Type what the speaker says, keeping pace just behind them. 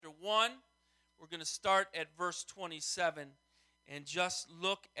1. We're going to start at verse 27 and just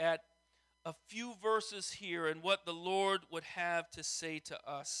look at a few verses here and what the Lord would have to say to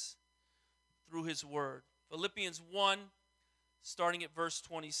us through his word. Philippians 1, starting at verse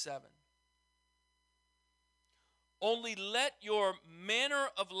 27. Only let your manner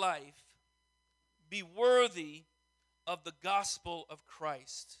of life be worthy of the gospel of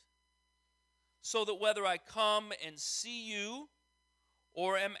Christ, so that whether I come and see you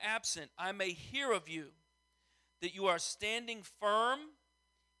or am absent, I may hear of you, that you are standing firm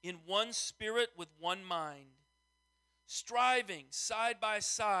in one spirit with one mind, striving side by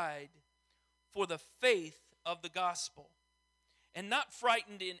side for the faith of the gospel, and not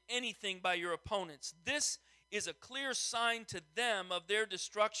frightened in anything by your opponents. This is a clear sign to them of their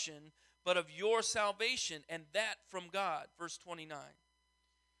destruction, but of your salvation, and that from God. Verse 29.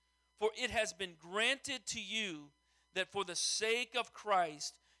 For it has been granted to you that for the sake of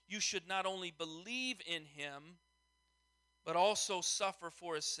Christ you should not only believe in him, but also suffer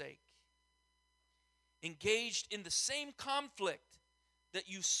for his sake, engaged in the same conflict that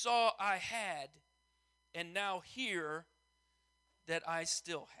you saw I had, and now hear that I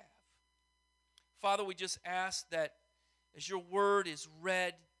still have. Father, we just ask that as your word is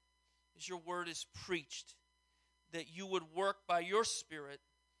read, as your word is preached, that you would work by your Spirit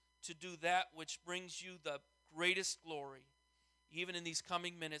to do that which brings you the greatest glory. Even in these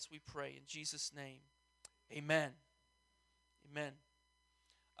coming minutes, we pray in Jesus' name. Amen. Amen.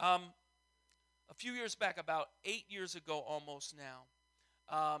 A few years back, about 8 years ago almost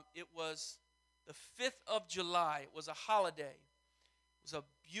now, it was the 5th of July. It was a holiday. It was a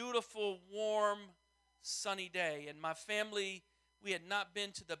beautiful, warm, sunny day. And my family, we had not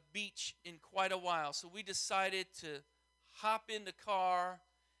been to the beach in quite a while. So we decided to hop in the car,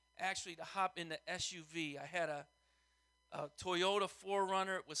 actually to hop in the SUV. I had a Toyota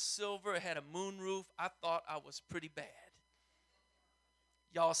 4Runner. It was silver. It had a moonroof. I thought I was pretty bad.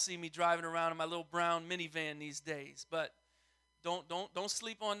 Y'all see me driving around in my little brown minivan these days. But don't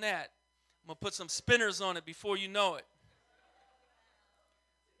sleep on that. I'm going to put some spinners on it before you know it.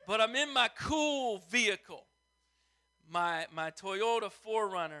 But I'm in my cool vehicle, my Toyota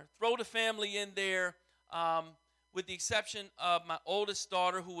 4Runner. Throw the family in there, with the exception of my oldest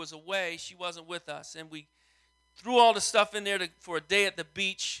daughter who was away. She wasn't with us. And we threw all the stuff in there for a day at the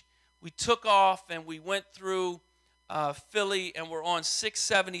beach. We took off and we went through Philly, and we're on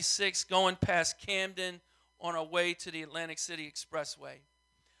 676 going past Camden on our way to the Atlantic City Expressway.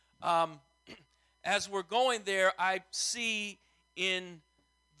 As we're going there, I see in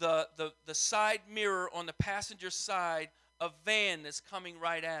the side mirror on the passenger side a van that's coming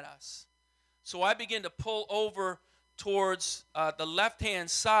right at us. So I begin to pull over towards the left-hand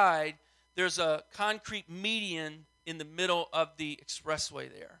side. There's a concrete median in the middle of the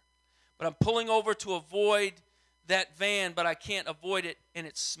expressway there. But I'm pulling over to avoid that van, but I can't avoid it, and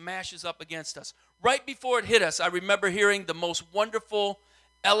it smashes up against us. Right before it hit us, I remember hearing the most wonderful,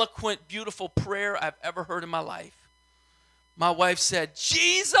 eloquent, beautiful prayer I've ever heard in my life. My wife said,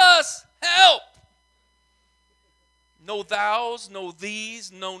 "Jesus, help!" No thous, no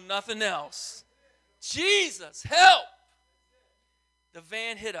these, no nothing else. Jesus, help! The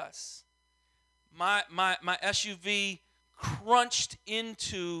van hit us. My SUV crunched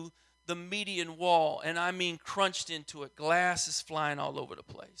into the median wall, and I mean crunched into it. Glass is flying all over the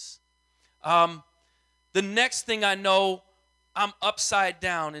place. The next thing I know, I'm upside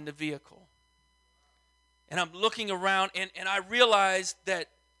down in the vehicle. And I'm looking around, and I realize that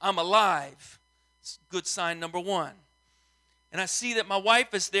I'm alive. It's good sign number one. And I see that my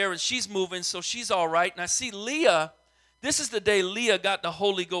wife is there, and she's moving, so she's all right. And I see Leah. This is the day Leah got the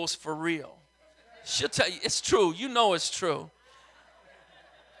Holy Ghost for real. She'll tell you, it's true. You know it's true.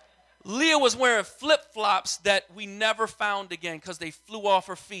 Leah was wearing flip-flops that we never found again because they flew off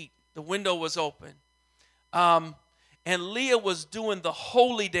her feet. The window was open. And Leah was doing the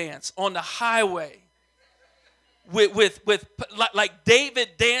holy dance on the highway with like David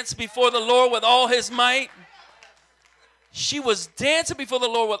danced before the Lord with all his might. She was dancing before the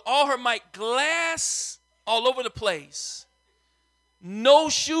Lord with all her might, glass all over the place. No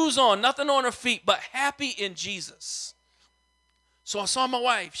shoes on, nothing on her feet, but happy in Jesus. So I saw my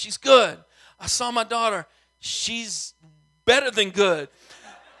wife, she's good. I saw my daughter, she's better than good.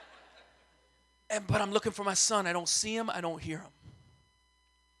 But I'm looking for my son. I don't see him, I don't hear him.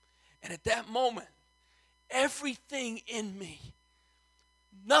 And at that moment, everything in me,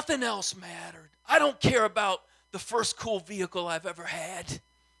 nothing else mattered. I don't care about the first cool vehicle I've ever had,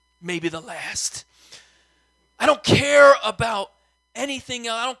 maybe the last. I don't care about anything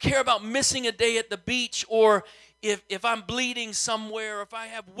else. I don't care about missing a day at the beach or if I'm bleeding somewhere, if I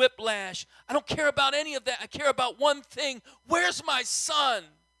have whiplash. I don't care about any of that. I care about one thing. Where's my son?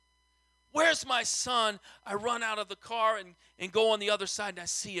 Where's my son? I run out of the car and go on the other side, and I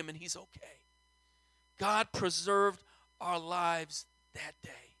see him, and he's okay. God preserved our lives that day.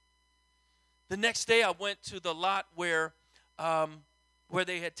 The next day, I went to the lot where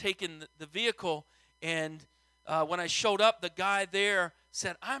they had taken the vehicle, and when I showed up, the guy there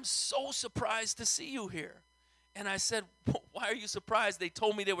said, "I'm so surprised to see you here." And I said, "Why are you surprised? They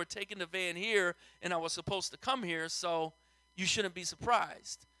told me they were taking the van here, and I was supposed to come here, so you shouldn't be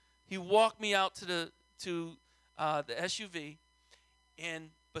surprised." He walked me out to the SUV,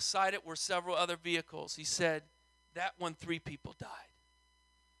 and beside it were several other vehicles. He said, "That one, 3 people died.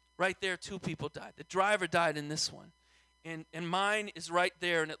 Right there, 2 people died. The driver died in this one. And mine is right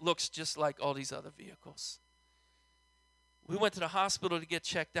there, and it looks just like all these other vehicles." We went to the hospital to get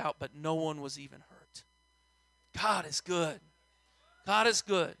checked out, but no one was even hurt. God is good. God is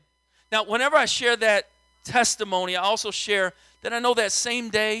good. Now, whenever I share that testimony, I also share that I know that same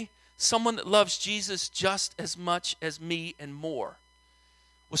day, someone that loves Jesus just as much as me and more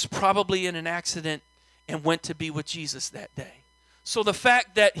was probably in an accident and went to be with Jesus that day. So the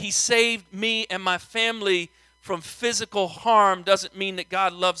fact that he saved me and my family from physical harm doesn't mean that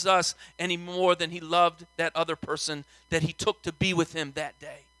God loves us any more than he loved that other person that he took to be with him that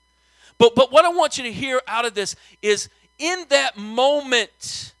day. But what I want you to hear out of this is, in that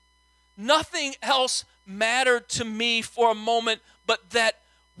moment, nothing else mattered to me for a moment but that,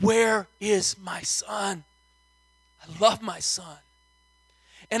 where is my son? I love my son.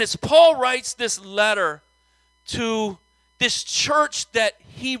 And as Paul writes this letter to this church that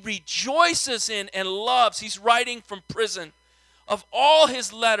he rejoices in and loves, he's writing from prison. Of all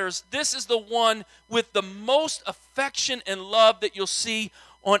his letters, this is the one with the most affection and love that you'll see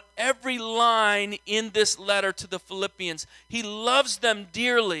on every line in this letter to the Philippians. He loves them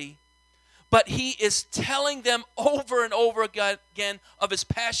dearly, but he is telling them over and over again of his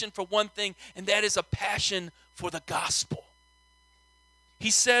passion for one thing, and that is a passion for the gospel. He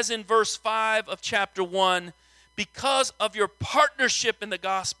says in verse 5 of chapter 1, "Because of your partnership in the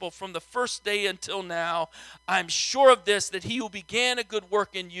gospel from the first day until now, I'm sure of this, that he who began a good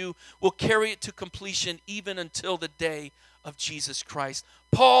work in you will carry it to completion even until the day of Jesus Christ."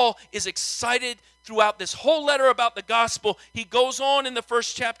 Paul is excited throughout this whole letter about the gospel. He goes on in the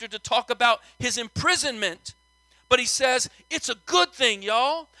first chapter to talk about his imprisonment. But he says, it's a good thing,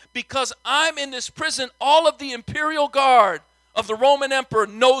 y'all, because I'm in this prison. All of the imperial guard of the Roman emperor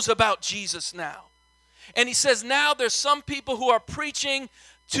knows about Jesus now. And he says, now there's some people who are preaching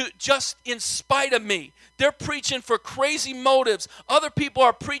to just in spite of me. They're preaching for crazy motives. Other people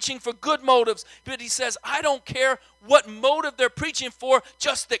are preaching for good motives. But he says, I don't care what motive they're preaching for,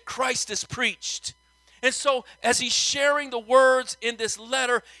 just that Christ is preached. And so as he's sharing the words in this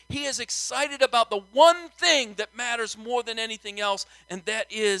letter, he is excited about the one thing that matters more than anything else, and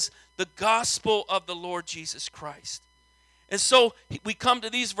that is the gospel of the Lord Jesus Christ. And so we come to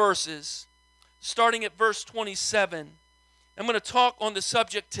these verses, starting at verse 27. I'm going to talk on the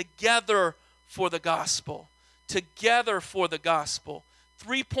subject, together for the gospel. Together for the gospel.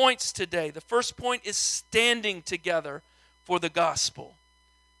 3 points today. The first point is standing together for the gospel.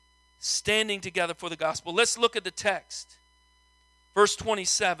 Standing together for the gospel. Let's look at the text. Verse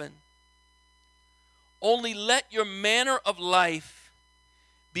 27. Only let your manner of life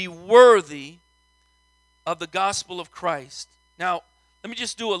be worthy of the gospel of Christ. Now, let me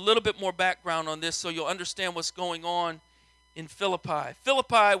just do a little bit more background on this so you'll understand what's going on in Philippi.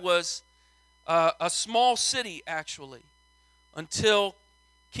 Philippi was a small city, actually, until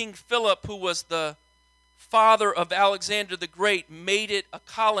King Philip, who was the father of Alexander the Great, made it a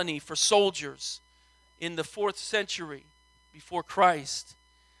colony for soldiers in the 4th century before Christ.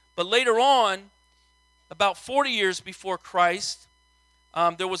 But later on, about 40 years before Christ,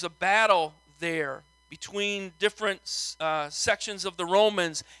 there was a battle there between different sections of the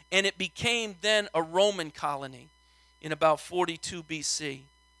Romans, and it became then a Roman colony in about 42 BC.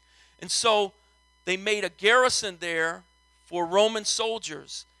 And so they made a garrison there for Roman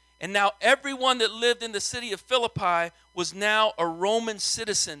soldiers. And now everyone that lived in the city of Philippi was now a Roman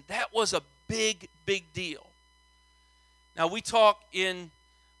citizen. That was a big, big deal. Now we talk in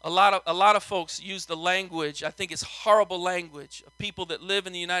a lot of folks use the language, I think it's horrible language, of people that live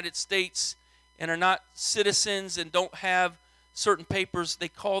in the United States and are not citizens and don't have certain papers. They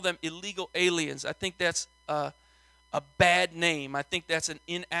call them illegal aliens. I think that's a bad name. I think that's an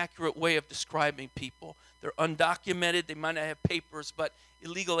inaccurate way of describing people. They're undocumented. They might not have papers, but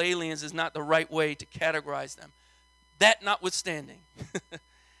illegal aliens is not the right way to categorize them. That notwithstanding,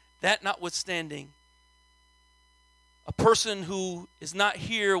 a person who is not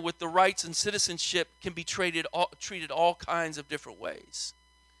here with the rights and citizenship can be treated all kinds of different ways.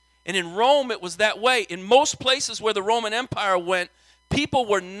 And in Rome, it was that way. In most places where the Roman Empire went, people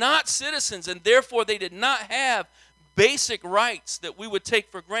were not citizens, and therefore they did not have basic rights that we would take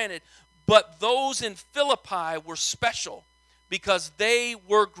for granted. But those in Philippi were special because they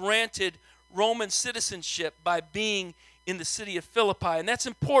were granted Roman citizenship by being in the city of Philippi. And that's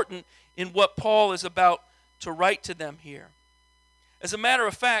important in what Paul is about to write to them here. As a matter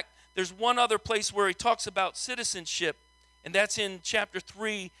of fact, there's one other place where he talks about citizenship, and that's in chapter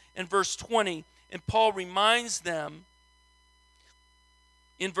 3 and verse 20. And Paul reminds them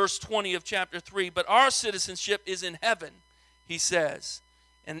in verse 20 of chapter 3, but our citizenship is in heaven, he says,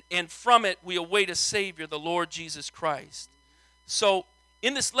 and from it we await a Savior, the Lord Jesus Christ. So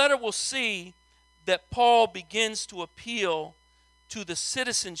in this letter we'll see that Paul begins to appeal to the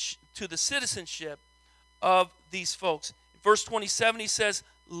citizenship of these folks. In verse 27 he says,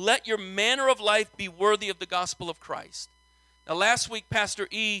 let your manner of life be worthy of the gospel of Christ. Now last week Pastor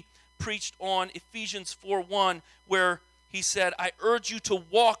E preached on Ephesians 4:1, where he said, I urge you to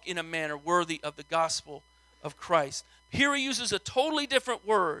walk in a manner worthy of the gospel of Christ. Here he uses a totally different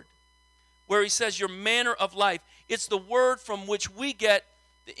word where he says your manner of life. It's the word from which we get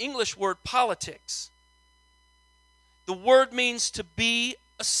the English word politics. The word means to be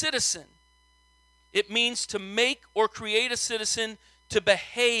a citizen. It means to make or create a citizen, to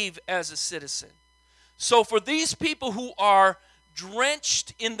behave as a citizen. So for these people who are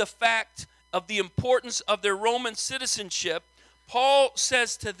drenched in the fact of the importance of their Roman citizenship, Paul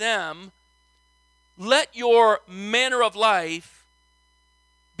says to them, let your manner of life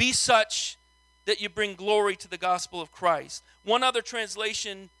be such that you bring glory to the gospel of Christ. One other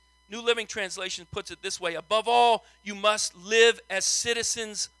translation, New Living Translation, puts it this way: above all, you must live as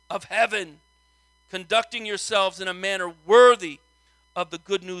citizens of heaven, conducting yourselves in a manner worthy of the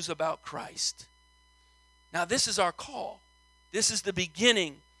good news about Christ. Now, this is our call. This is the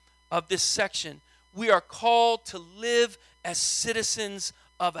beginning of this section. We are called to live as citizens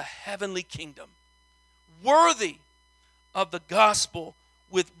of a heavenly kingdom, worthy of the gospel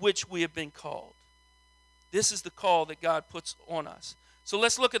with which we have been called. This is the call that God puts on us. So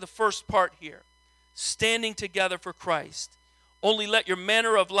let's look at the first part here. Standing together for Christ. Only let your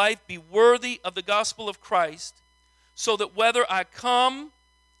manner of life be worthy of the gospel of Christ, so that whether I come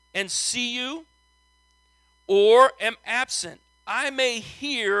and see you or am absent, I may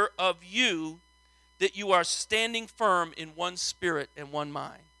hear of you that you are standing firm in one spirit and one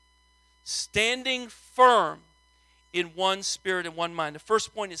mind. Standing firm in one spirit and one mind. The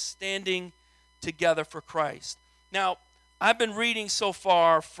first point is standing together for Christ. Now, I've been reading so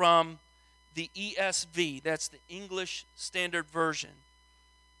far from the ESV, that's the English Standard Version.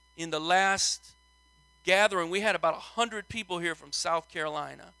 In the last gathering, we had about 100 people here from South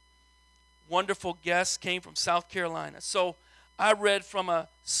Carolina. Wonderful guests came from South Carolina. So I read from a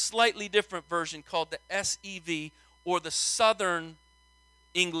slightly different version called the SEV, or the Southern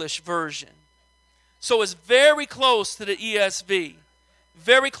English Version. So it's very close to the ESV.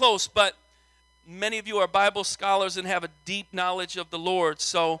 Very close, but many of you are Bible scholars and have a deep knowledge of the Lord.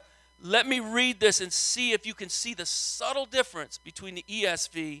 So let me read this and see if you can see the subtle difference between the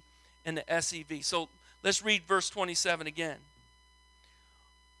ESV and the SEV. So let's read verse 27 again.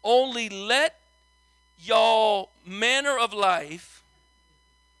 Only let y'all manner of life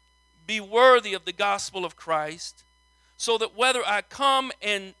be worthy of the gospel of Christ, so that whether I come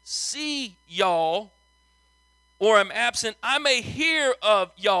and see y'all or am absent, I may hear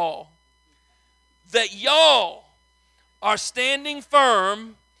of y'all that y'all are standing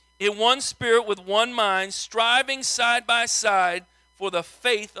firm in one spirit with one mind, striving side by side for the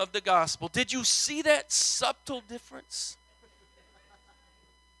faith of the gospel. Did you see that subtle difference?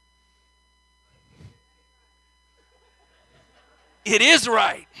 It is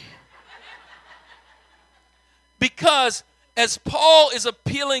right. Because as Paul is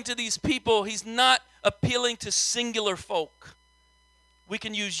appealing to these people, he's not appealing to singular folk. We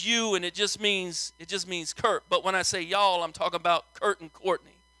can use you and it just means Kurt. But when I say y'all, I'm talking about Kurt and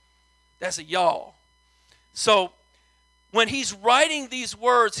Courtney. That's a y'all. So when he's writing these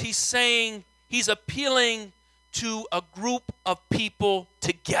words, he's appealing to a group of people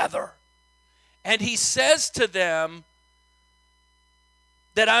together. And he says to them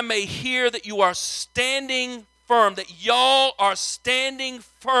that I may hear that you are standing firm, that y'all are standing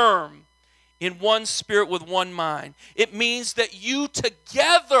firm in one spirit with one mind. It means that you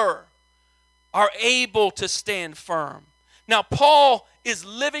together are able to stand firm. Now, Paul is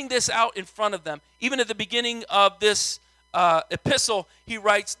living this out in front of them. Even at the beginning of this epistle, he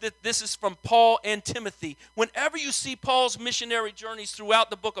writes that this is from Paul and Timothy. Whenever you see Paul's missionary journeys throughout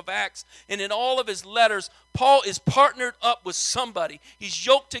the book of Acts and in all of his letters, Paul is partnered up with somebody. He's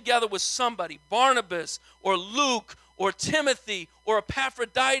yoked together with somebody, Barnabas or Luke or Timothy or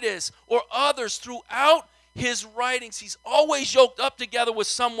Epaphroditus or others throughout his writings. He's always yoked up together with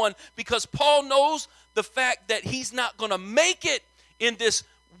someone because Paul knows the fact that he's not going to make it in this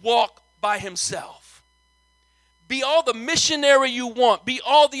walk by himself. Be all the missionary you want. Be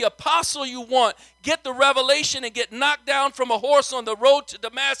all the apostle you want. Get the revelation and get knocked down from a horse on the road to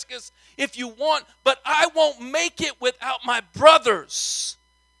Damascus if you want. But I won't make it without my brothers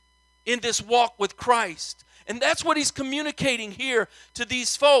in this walk with Christ. And that's what he's communicating here to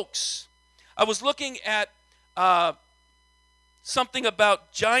these folks. I was looking at something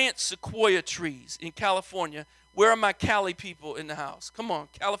about giant sequoia trees in California. Where are my Cali people in the house? Come on,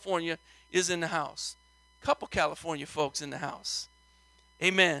 California is in the house. Couple California folks in the house.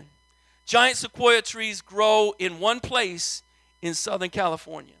 Amen. Giant sequoia trees grow in one place in Southern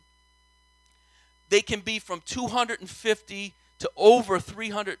California. They can be from 250 to over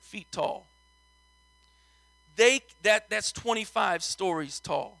 300 feet tall. That's 25 stories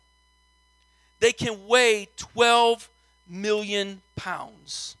tall. They can weigh 12 million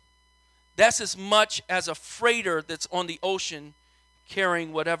pounds. That's as much as a freighter that's on the ocean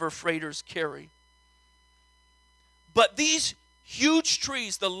carrying whatever freighters carry. But these huge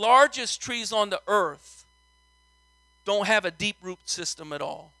trees, the largest trees on the earth, don't have a deep root system at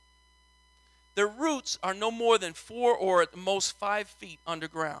all. Their roots are no more than 4 or at the most 5 feet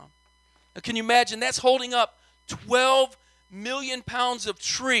underground. Now, can you imagine? That's holding up 12 million pounds of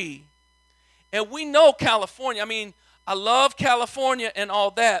tree. And we know California. I mean, I love California and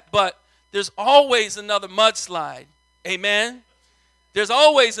all that, but there's always another mudslide. Amen? There's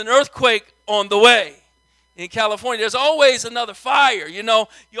always an earthquake on the way. In California, there's always another fire. You know,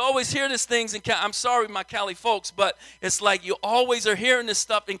 you always hear these things in I'm sorry, my Cali folks, but it's like you always are hearing this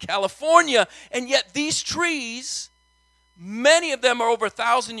stuff in California. And yet these trees, many of them are over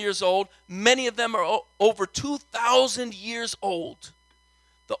 1,000 years old. Many of them are over 2,000 years old.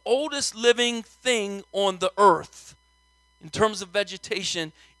 The oldest living thing on the earth in terms of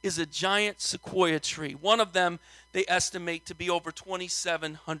vegetation is a giant sequoia tree. One of them they estimate to be over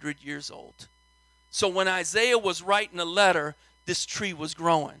 2,700 years old. So when Isaiah was writing a letter, this tree was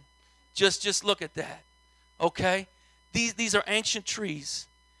growing. Just look at that, okay? These are ancient trees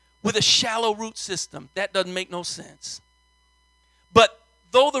with a shallow root system. That doesn't make no sense. But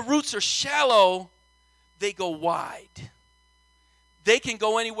though the roots are shallow, they go wide. They can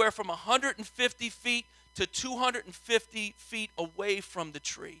go anywhere from 150 feet to 250 feet away from the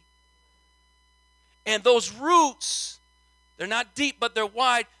tree. And those roots, they're not deep, but they're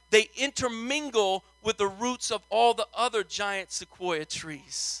wide. They intermingle with the roots of all the other giant sequoia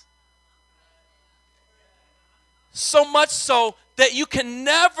trees. So much so that you can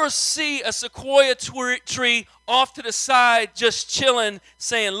never see a sequoia tree off to the side just chilling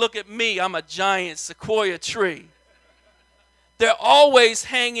saying, look at me, I'm a giant sequoia tree. They're always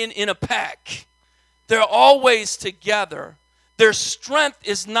hanging in a pack. They're always together. Their strength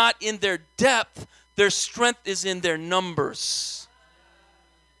is not in their depth. Their strength is in their numbers.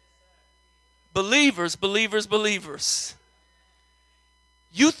 Believers, believers, believers.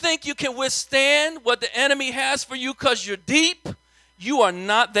 You think you can withstand what the enemy has for you because you're deep? You are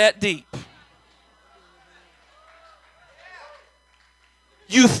not that deep.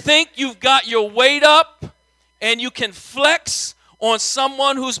 You think you've got your weight up and you can flex on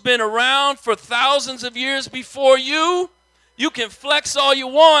someone who's been around for thousands of years before you? You can flex all you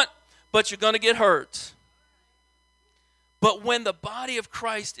want, but you're going to get hurt. But when the body of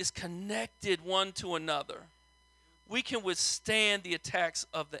Christ is connected one to another, we can withstand the attacks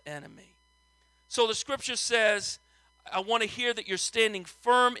of the enemy. So the scripture says, I want to hear that you're standing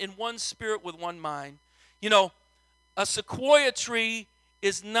firm in one spirit with one mind. You know, a sequoia tree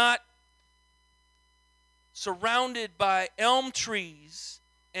is not surrounded by elm trees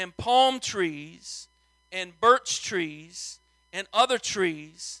and palm trees and birch trees and other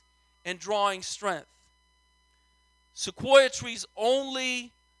trees and drawing strength. Sequoia trees only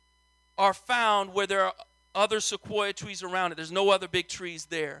are found where there are other sequoia trees around it. There's no other big trees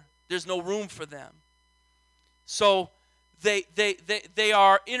there. There's no room for them. So they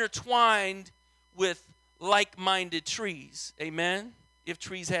are intertwined with like-minded trees. Amen? If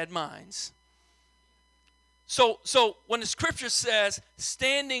trees had minds. So when the scripture says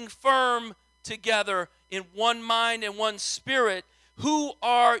standing firm together in one mind and one spirit, who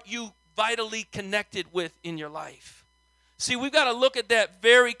are you vitally connected with in your life? See, we've got to look at that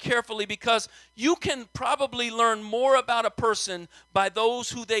very carefully, because you can probably learn more about a person by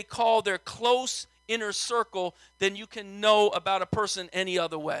those who they call their close inner circle than you can know about a person any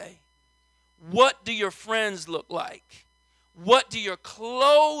other way. What do your friends look like? What do your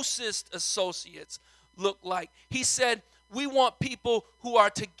closest associates look like? He said, we want people who are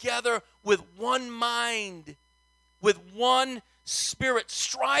together with one mind, with one spirit,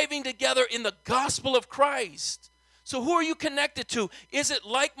 striving together in the gospel of Christ. So who are you connected to? Is it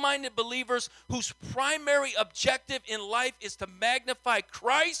like-minded believers whose primary objective in life is to magnify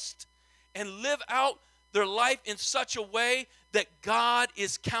Christ and live out their life in such a way that God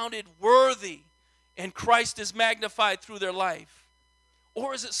is counted worthy and Christ is magnified through their life?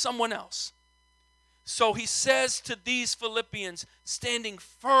 Or is it someone else? So he says to these Philippians, standing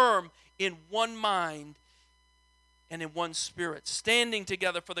firm in one mind and in one spirit, standing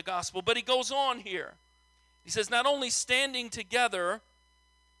together for the gospel. But he goes on here. He says, not only standing together,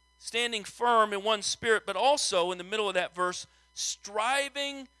 standing firm in one spirit, but also in the middle of that verse,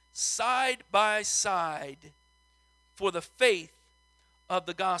 striving side by side for the faith of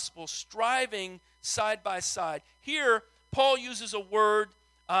the gospel. Striving side by side. Here, Paul uses a word,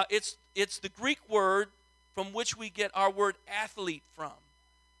 it's the Greek word from which we get our word athlete from.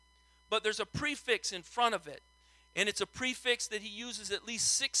 But there's a prefix in front of it, and it's a prefix that he uses at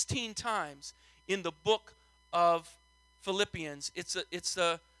least 16 times in the book of Philippians. It's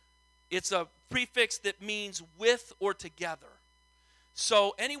a prefix that means with or together.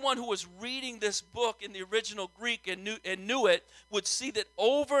 So anyone who was reading this book in the original Greek and knew it would see that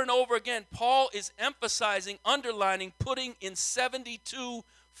over and over again, Paul is emphasizing, underlining, putting in 72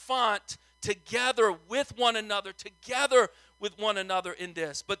 font together with one another in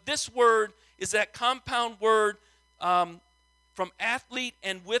this. But this word is that compound word from athlete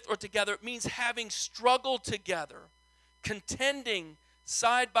and with or together. It means having struggled together, contending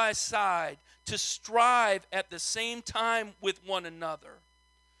side by side, to strive at the same time with one another,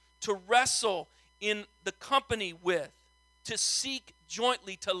 to wrestle in the company with, to seek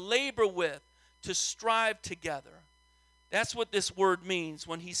jointly, to labor with, to strive together. That's what this word means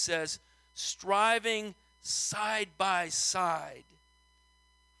when he says striving side by side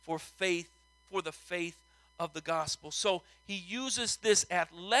for faith, for the faith of the gospel. So he uses this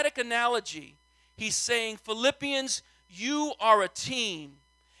athletic analogy. He's saying, Philippians, you are a team,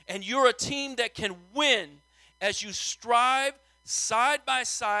 and you're a team that can win as you strive side by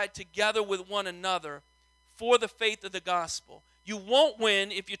side together with one another for the faith of the gospel. You won't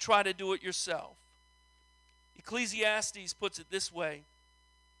win if you try to do it yourself. Ecclesiastes puts it this way,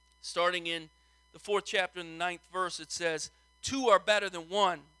 starting in the 4th chapter and the 9th verse. It says, 2 are better than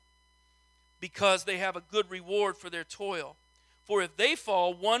 1, because they have a good reward for their toil. For if they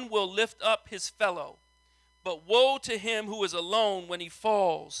fall, one will lift up his fellow. But woe to him who is alone when he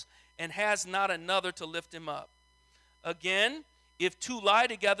falls and has not another to lift him up. Again, if 2 lie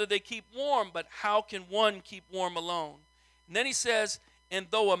together, they keep warm, but how can one keep warm alone? And then he says, and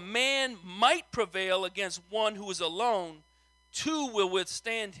though a man might prevail against one who is alone, 2 will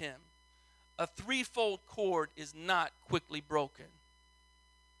withstand him. A threefold cord is not quickly broken.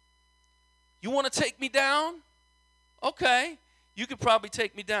 You want to take me down? Okay, you could probably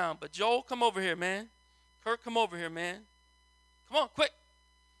take me down. But Joel, come over here, man. Kurt, come over here, man. Come on, quick.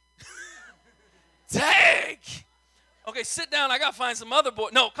 Dang. Okay, sit down. I got to find some other boy.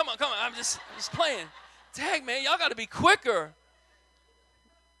 No, come on. I'm just playing. Dang, man, y'all got to be quicker.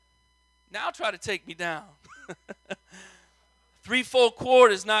 Now try to take me down. Threefold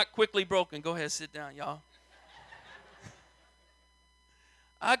cord is not quickly broken. Go ahead, sit down, y'all.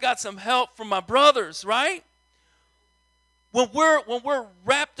 I got some help from my brothers, right? When we're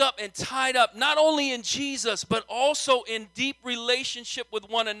wrapped up and tied up, not only in Jesus, but also in deep relationship with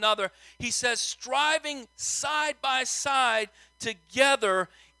one another, he says, striving side by side together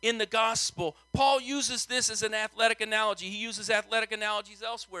in the gospel. Paul uses this as an athletic analogy. He uses athletic analogies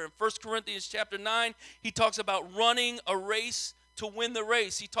elsewhere. In 1 Corinthians chapter 9, he talks about running a race to win the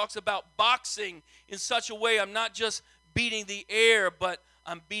race. He talks about boxing in such a way, I'm not just beating the air, but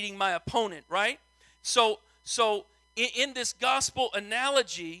I'm beating my opponent, right? So in this gospel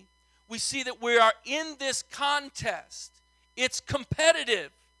analogy, we see that we are in this contest. It's competitive.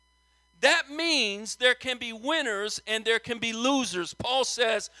 That means there can be winners and there can be losers. Paul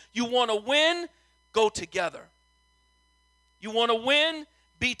says, you want to win, go together. You want to win,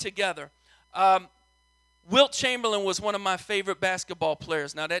 be together. Wilt Chamberlain was one of my favorite basketball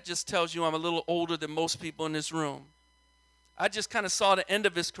players. Now that just tells you I'm a little older than most people in this room. I just kind of saw the end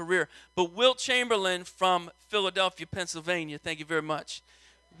of his career. But Wilt Chamberlain from Philadelphia, Pennsylvania, thank you very much.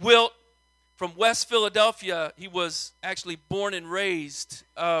 Wilt from West Philadelphia. He was actually born and raised.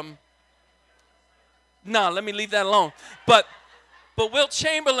 Let me leave that alone. But Wilt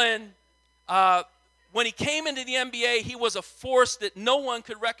Chamberlain, when he came into the NBA, he was a force that no one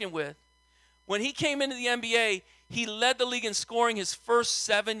could reckon with. When he came into the NBA, he led the league in scoring his first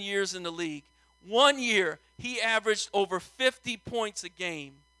 7 years in the league. 1 year, he averaged over 50 points a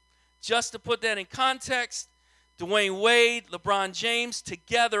game. Just to put that in context, Dwayne Wade, LeBron James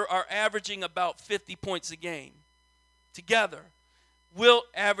together are averaging about 50 points a game. Together. Wilt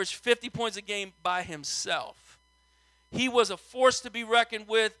averaged 50 points a game by himself. He was a force to be reckoned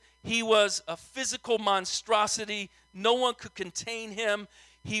with. He was a physical monstrosity. No one could contain him.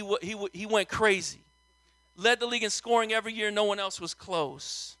 He went crazy. Led the league in scoring every year. No one else was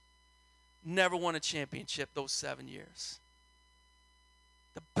close. Never won a championship those 7 years.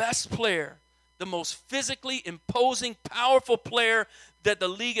 The best player, the most physically imposing, powerful player that the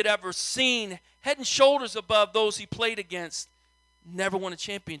league had ever seen, head and shoulders above those he played against, never won a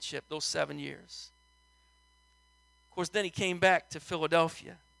championship those 7 years. Of course, then he came back to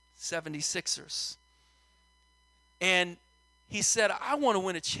Philadelphia, 76ers. And he said, I want to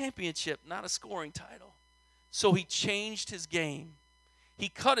win a championship, not a scoring title. So he changed his game. He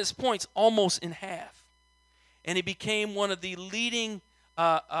cut his points almost in half. And he became one of the leading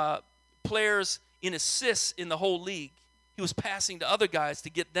players in assists in the whole league. He was passing to other guys to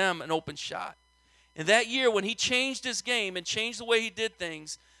get them an open shot. And that year, when he changed his game and changed the way he did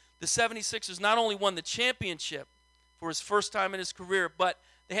things, the 76ers not only won the championship for his first time in his career, but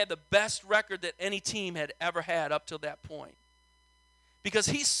they had the best record that any team had ever had up till that point. Because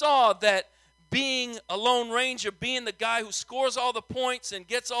he saw that being a Lone Ranger, being the guy who scores all the points and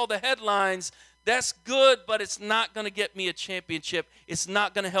gets all the headlines, that's good, but it's not going to get me a championship. It's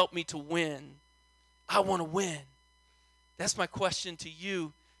not going to help me to win. I want to win. That's my question to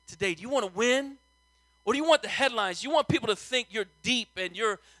you today. Do you want to win? Or do you want the headlines? You want people to think you're deep and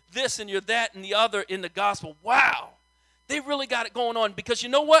you're this and you're that and the other in the gospel. Wow, they really got it going on. Because you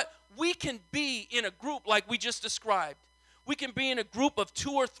know what? We can be in a group like we just described. We can be in a group of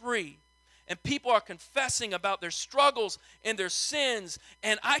 2 or 3, and people are confessing about their struggles and their sins,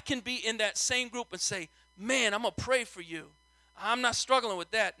 and I can be in that same group and say, man, I'm going to pray for you. I'm not struggling with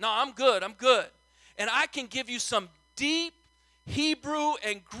that. No, I'm good. And I can give you some deep Hebrew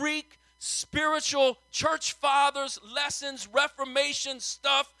and Greek spiritual church fathers lessons, Reformation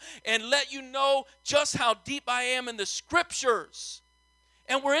stuff, and let you know just how deep I am in the scriptures.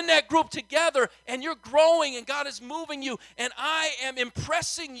 And we're in that group together, and you're growing, and God is moving you, and I am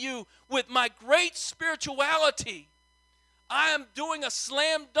impressing you with my great spirituality. I am doing a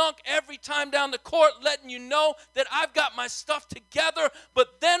slam dunk every time down the court, letting you know that I've got my stuff together,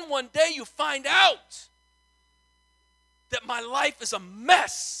 but then one day you find out that my life is a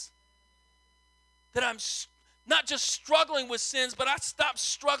mess. That I'm not just struggling with sins, but I stopped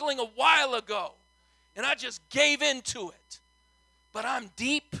struggling a while ago. And I just gave into it. But I'm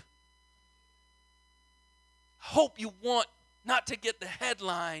deep. Hope you want not to get the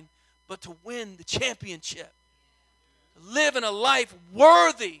headline, but to win the championship. To live in a life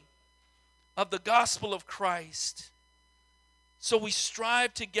worthy of the gospel of Christ. So we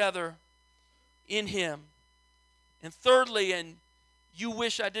strive together in him. And thirdly, and you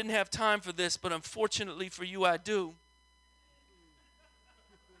wish I didn't have time for this, but unfortunately for you, I do.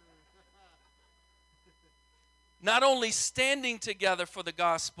 Not only standing together for the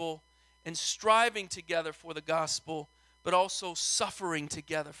gospel and striving together for the gospel, but also suffering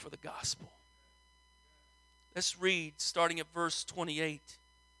together for the gospel. Let's read, starting at verse 28.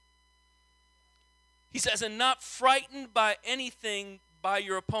 He says, and not frightened by anything by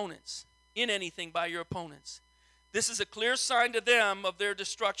your opponents, in anything by your opponents. This is a clear sign to them of their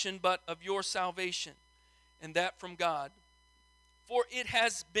destruction, but of your salvation, and that from God. For it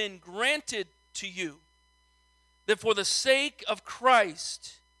has been granted to you that for the sake of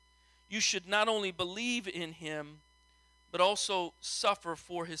Christ, you should not only believe in him, but also suffer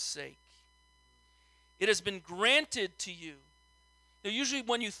for his sake. It has been granted to you. Now, usually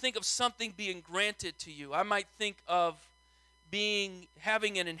when you think of something being granted to you, I might think of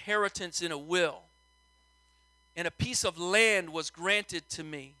having an inheritance in a will. And a piece of land was granted to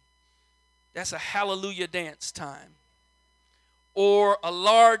me. That's a hallelujah dance time. Or a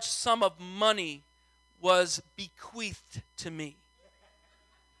large sum of money was bequeathed to me.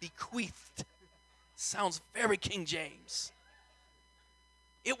 Bequeathed. Sounds very King James.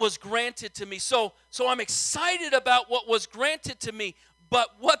 It was granted to me. So I'm excited about what was granted to me.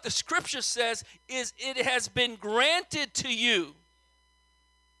 But what the scripture says is it has been granted to you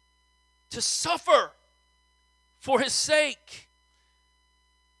to suffer for his sake.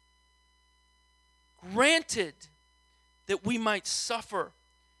 granted that we might suffer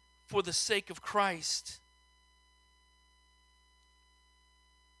for the sake of Christ.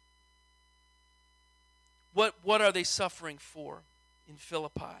 What are they suffering for in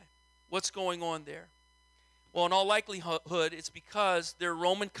Philippi? What's going on there? Well, in all likelihood, it's because they're a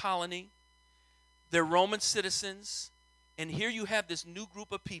Roman colony, they're Roman citizens, and here you have this new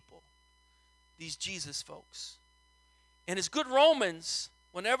group of people, these Jesus folks. And as good Romans,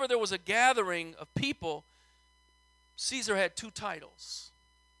 whenever there was a gathering of people, Caesar had two titles.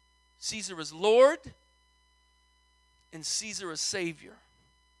 Caesar is Lord, and Caesar is Savior.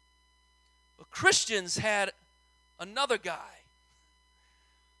 But Christians had another guy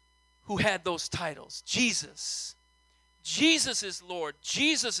who had those titles, Jesus. Jesus is Lord.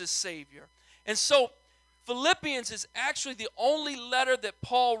 Jesus is Savior. And so Philippians is actually the only letter that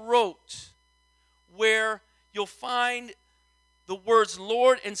Paul wrote where you'll find the words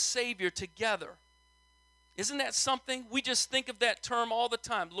Lord and Savior together. Isn't that something? We just think of that term all the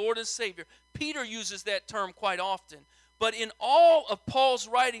time, Lord and Savior. Peter uses that term quite often. But in all of Paul's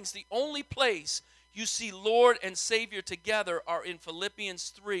writings, the only place you see Lord and Savior together are in Philippians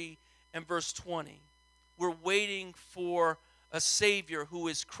 3 and verse 20. We're waiting for a Savior who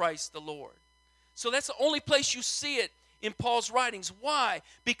is Christ the Lord. So that's the only place you see it in Paul's writings. Why?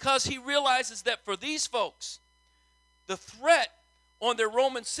 Because he realizes that for these folks, the threat on their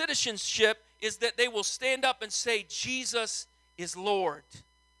Roman citizenship is that they will stand up and say, Jesus is Lord.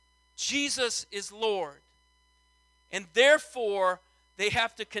 Jesus is Lord. And therefore, they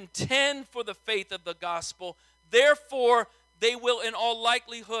have to contend for the faith of the gospel. Therefore, they will in all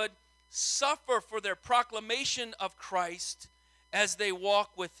likelihood suffer for their proclamation of Christ as they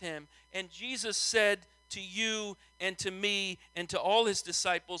walk with him. And Jesus said to you and to me and to all his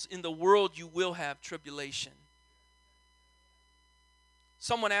disciples, in the world you will have tribulation.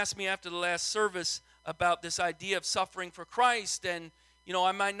 Someone asked me after the last service about this idea of suffering for Christ, and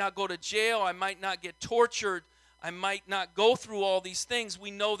I might not go to jail, I might not get tortured, I might not go through all these things. We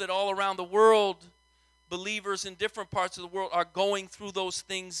know that all around the world, believers in different parts of the world are going through those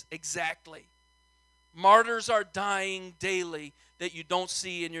things exactly. Martyrs are dying daily that you don't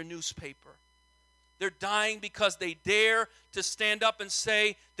see in your newspaper. They're dying because they dare to stand up and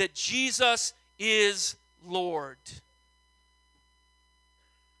say that Jesus is Lord.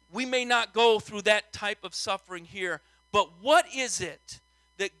 We may not go through that type of suffering here, but what is it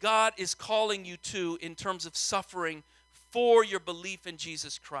that God is calling you to in terms of suffering for your belief in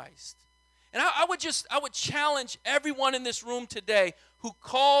Jesus Christ? And I would challenge everyone in this room today who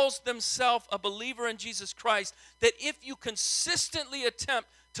calls themselves a believer in Jesus Christ, that if you consistently attempt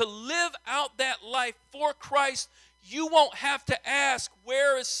to live out that life for Christ, you won't have to ask,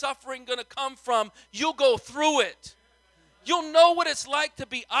 where is suffering going to come from? You'll go through it. You'll know what it's like to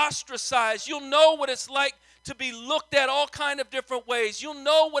be ostracized. You'll know what it's like to be looked at all kind of different ways. You'll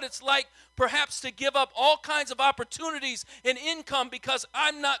know what it's like perhaps to give up all kinds of opportunities and income because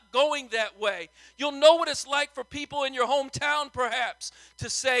I'm not going that way. You'll know what it's like for people in your hometown perhaps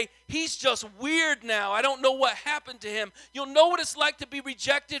to say, he's just weird now. I don't know what happened to him. You'll know what it's like to be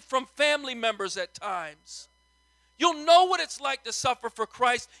rejected from family members at times. You'll know what it's like to suffer for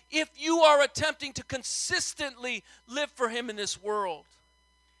Christ if you are attempting to consistently live for him in this world.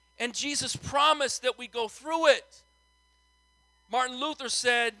 And Jesus promised that we go through it. Martin Luther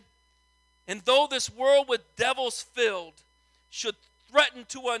said, and though this world with devils filled should threaten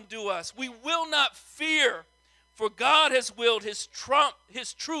to undo us, we will not fear, for God has willed his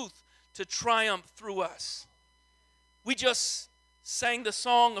truth to triumph through us. We just sang the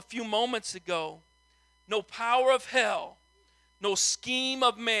song a few moments ago. No power of hell, no scheme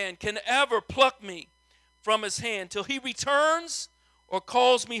of man can ever pluck me from his hand till he returns or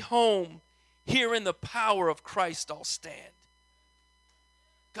calls me home. Here in the power of Christ I'll stand.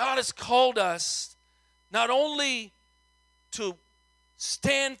 God has called us not only to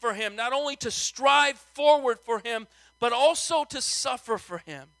stand for him, not only to strive forward for him, but also to suffer for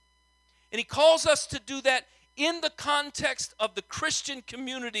him. And he calls us to do that in the context of the Christian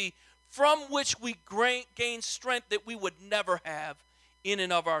community from which we gain strength that we would never have in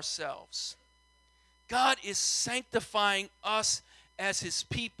and of ourselves. God is sanctifying us as his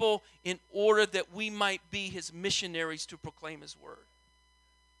people in order that we might be his missionaries to proclaim his word.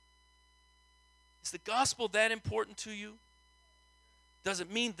 Is the gospel that important to you? Does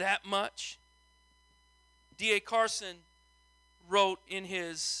it mean that much? D.A. Carson wrote in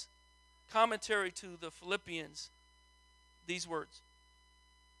his commentary to the Philippians these words.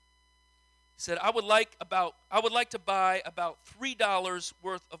 He said, I would like to buy about $3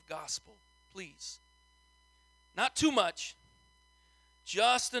 worth of gospel, please. Not too much,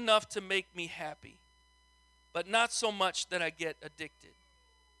 just enough to make me happy. but not so much that I get addicted.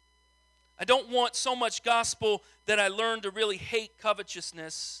 I don't want so much gospel that I learn to really hate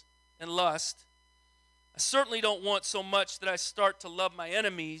covetousness and lust. I certainly don't want so much that I start to love my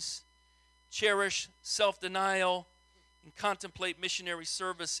enemies, cherish self-denial, and contemplate missionary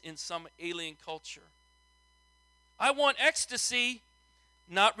service in some alien culture. I want ecstasy,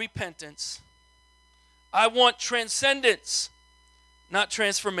 not repentance. I want transcendence, not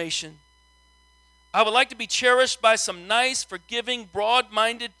transformation. I would like to be cherished by some nice, forgiving,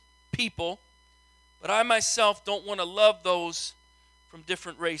 broad-minded people, but I myself don't want to love those from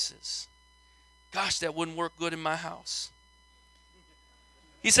different races. Gosh, that wouldn't work good in my house.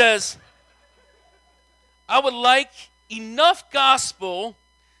 He says, I would like enough gospel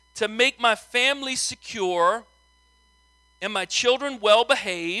to make my family secure and my children well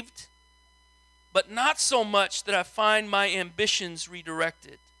behaved, but not so much that I find my ambitions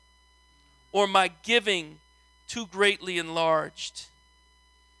redirected or my giving too greatly enlarged.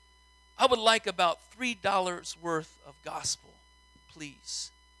 I would like about $3 worth of gospel,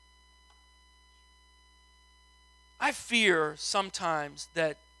 please. I fear sometimes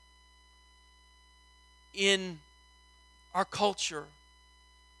that in our culture,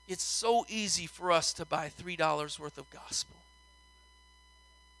 it's so easy for us to buy $3 worth of gospel.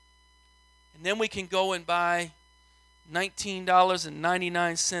 And then we can go and buy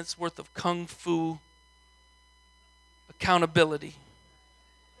 $19.99 worth of kung fu accountability.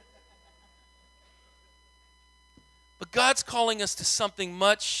 But God's calling us to something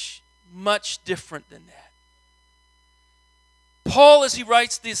much, much different than that. Paul, as he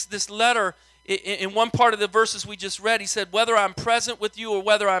writes this letter, in one part of the verses we just read, he said, whether I'm present with you or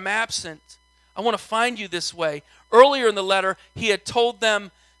whether I'm absent, I want to find you this way. Earlier in the letter, he had told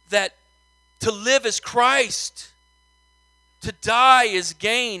them that to live is Christ, to die is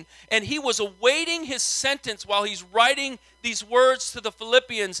gain. And he was awaiting his sentence while he's writing these words to the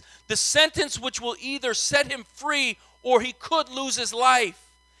Philippians, the sentence which will either set him free or he could lose his life.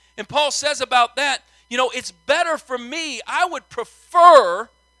 And Paul says about that, it's better for me. I would prefer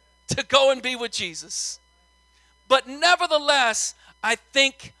to go and be with Jesus. But nevertheless, I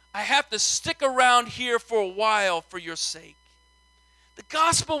think I have to stick around here for a while for your sake. The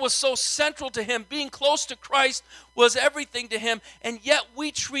gospel was so central to him. Being close to Christ was everything to him. And yet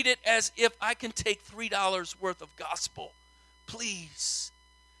we treat it as if I can take $3 worth of gospel. Please.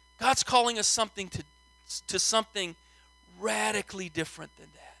 God's calling us to something radically different than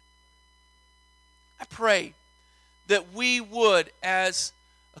that. I pray that we would, as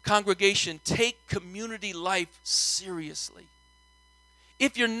a congregation, take community life seriously.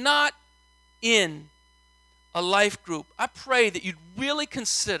 If you're not in a life group, I pray that you'd really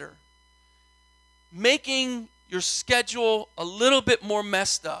consider making your schedule a little bit more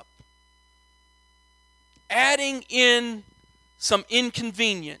messed up, adding in some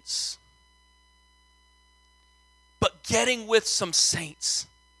inconvenience, but getting with some saints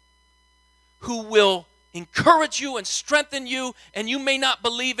who will encourage you and strengthen you, and you may not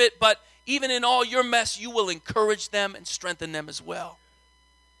believe it, but even in all your mess, you will encourage them and strengthen them as well.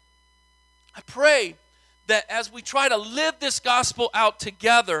 I pray that as we try to live this gospel out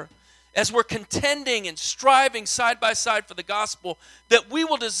together, as we're contending and striving side by side for the gospel, that we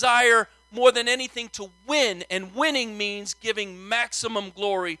will desire more than anything to win, and winning means giving maximum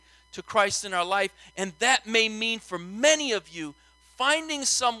glory to Christ in our life, and that may mean for many of you finding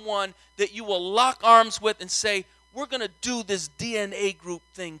someone that you will lock arms with and say, we're going to do this DNA group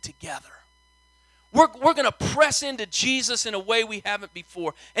thing together. We're going to press into Jesus in a way we haven't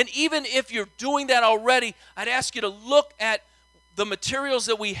before. And even if you're doing that already, I'd ask you to look at the materials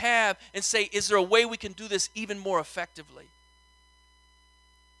that we have and say, is there a way we can do this even more effectively?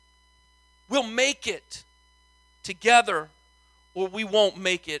 We'll make it together or we won't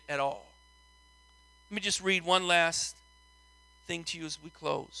make it at all. Let me just read one last thing to you as we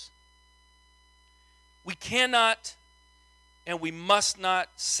close. We cannot and we must not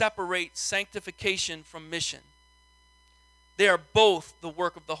separate sanctification from mission. They are both the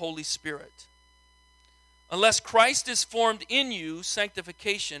work of the Holy Spirit. Unless Christ is formed in you,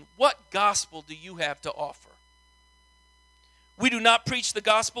 sanctification, what gospel do you have to offer? We do not preach the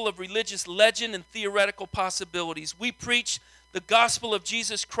gospel of religious legend and theoretical possibilities. We preach the gospel of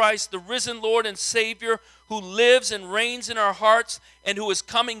Jesus Christ, the risen Lord and Savior, who lives and reigns in our hearts and who is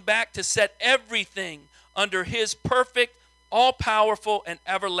coming back to set everything under his perfect, all-powerful, and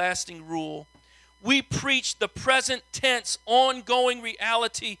everlasting rule. We preach the present tense, ongoing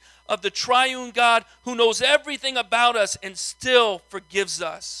reality of the triune God who knows everything about us and still forgives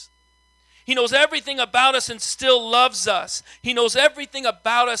us. He knows everything about us and still loves us. He knows everything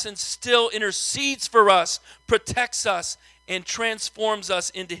about us and still intercedes for us, protects us, and transforms us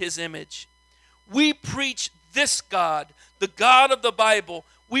into his image. We preach this God, the God of the Bible.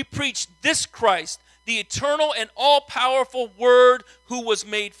 We preach this Christ, the eternal and all-powerful Word who was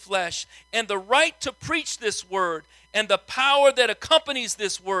made flesh. And the right to preach this Word and the power that accompanies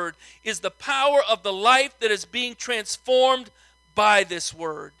this Word is the power of the life that is being transformed by this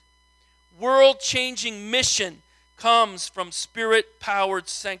Word. World-changing mission comes from Spirit-powered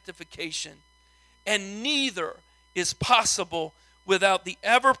sanctification. And neither is possible without the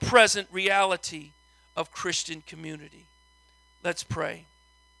ever-present reality of Christian community. Let's pray.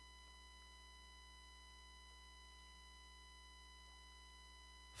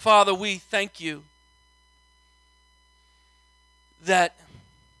 Father, we thank you that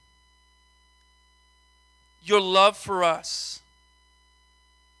your love for us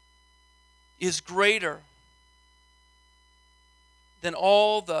is greater than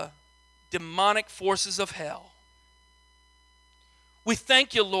all the demonic forces of hell. We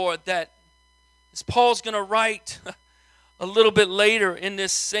thank you, Lord, that as Paul's going to write a little bit later in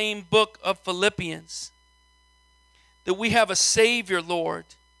this same book of Philippians, that we have a Savior, Lord,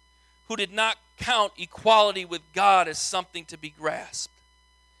 who did not count equality with God as something to be grasped,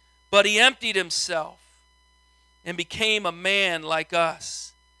 but he emptied himself and became a man like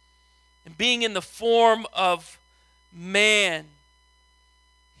us. And being in the form of man,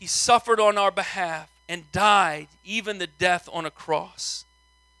 he suffered on our behalf and died, even the death on a cross.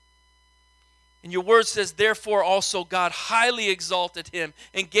 And your word says, therefore also God highly exalted him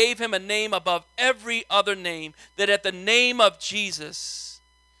and gave him a name above every other name, that at the name of Jesus,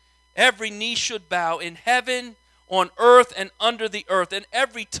 every knee should bow in heaven, on earth, and under the earth, and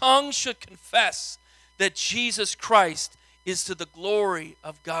every tongue should confess that Jesus Christ is to the glory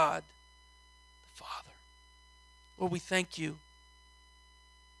of God the Father. Lord, we thank you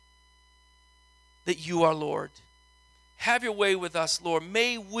that you are Lord. Have your way with us, Lord.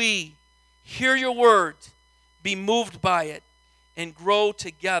 May we hear your word, be moved by it, and grow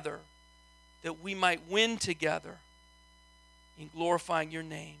together, that we might win together in glorifying your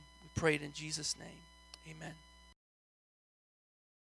name. We pray it in Jesus' name. Amen.